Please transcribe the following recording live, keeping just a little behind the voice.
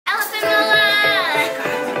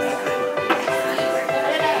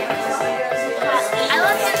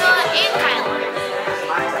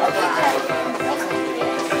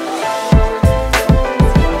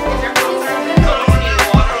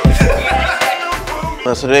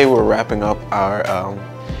So today we're wrapping up our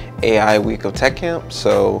AI week of tech camp.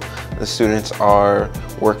 So the students are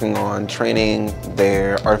working on training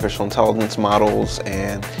their artificial intelligence models,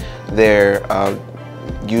 and they're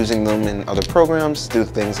using them in other programs to do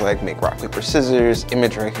things like make rock, paper, scissors,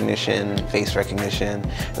 image recognition, face recognition.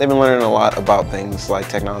 They've been learning a lot about things like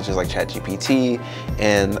technologies like ChatGPT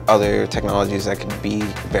and other technologies that could be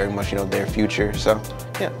very much, their future. So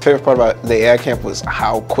yeah, favorite part about the AI camp was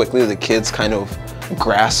how quickly the kids kind of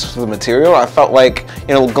grasp the material. I felt like,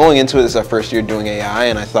 going into it as our first year doing AI,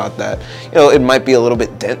 and I thought that, it might be a little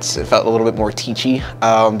bit dense. It felt a little bit more teachy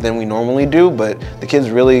than we normally do, but the kids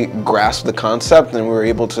really grasped the concept and we were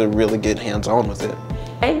able to really get hands-on with it.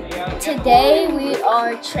 Today we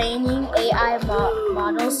are training AI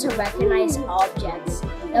models to recognize objects.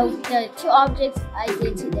 The two objects I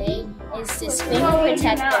did today is this finger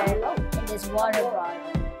protector and this water bottle.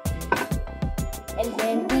 And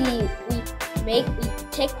then we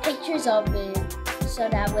take pictures of it so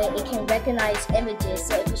that way it can recognize images.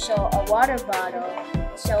 So if you show a water bottle,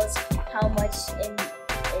 it shows how much it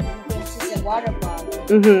thinks is a water bottle.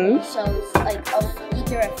 It shows like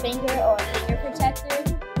either a finger or a finger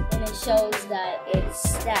protector, and it shows that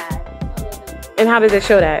it's that. And how does it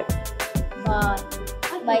show that?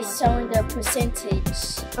 By showing the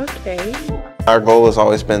percentage. Okay. Our goal has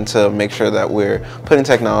always been to make sure that we're putting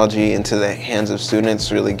technology into the hands of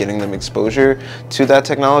students, really getting them exposure to that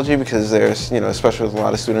technology, because there's, especially with a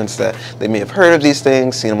lot of students that they may have heard of these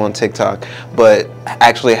things, seen them on TikTok, but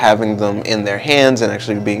actually having them in their hands and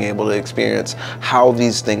actually being able to experience how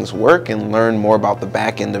these things work and learn more about the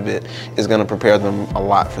back end of it is going to prepare them a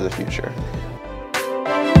lot for the future.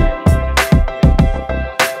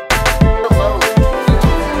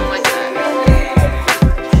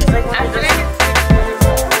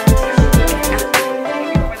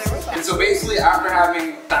 So basically, after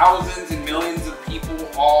having thousands and millions of people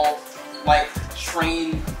all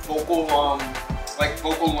train vocal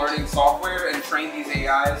learning software and train these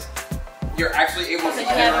AIs, you're actually able to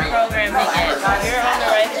generate program you're on the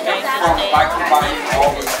right track by combining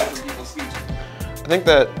all those different people's speech. I think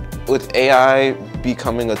that with AI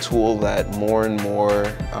becoming a tool that more and more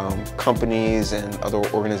companies and other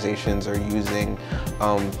organizations are using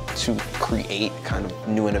to create kind of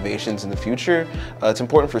new innovations in the future, it's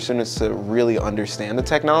important for students to really understand the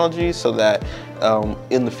technology so that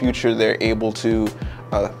in the future they're able to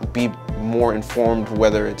be more informed,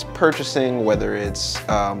 whether it's purchasing, whether it's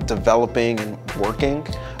developing and working.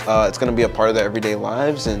 It's going to be a part of their everyday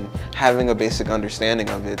lives, and having a basic understanding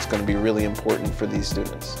of it is going to be really important for these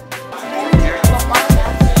students.